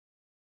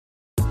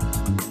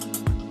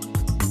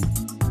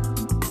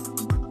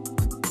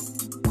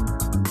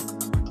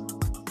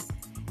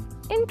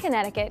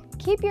Connecticut,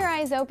 keep your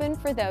eyes open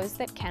for those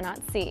that cannot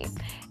see.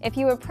 If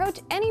you approach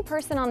any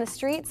person on the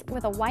streets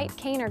with a white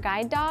cane or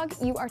guide dog,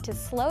 you are to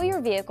slow your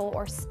vehicle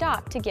or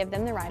stop to give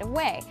them the right of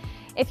way.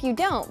 If you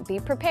don't, be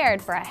prepared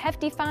for a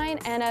hefty fine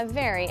and a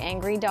very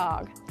angry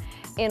dog.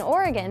 In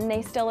Oregon,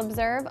 they still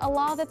observe a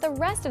law that the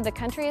rest of the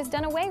country has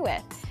done away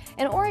with.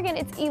 In Oregon,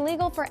 it's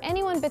illegal for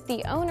anyone but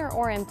the owner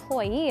or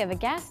employee of a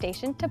gas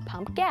station to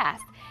pump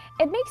gas.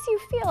 It makes you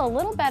feel a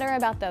little better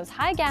about those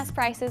high gas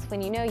prices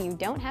when you know you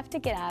don't have to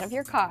get out of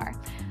your car.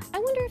 I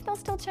wonder if they'll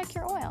still check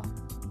your oil.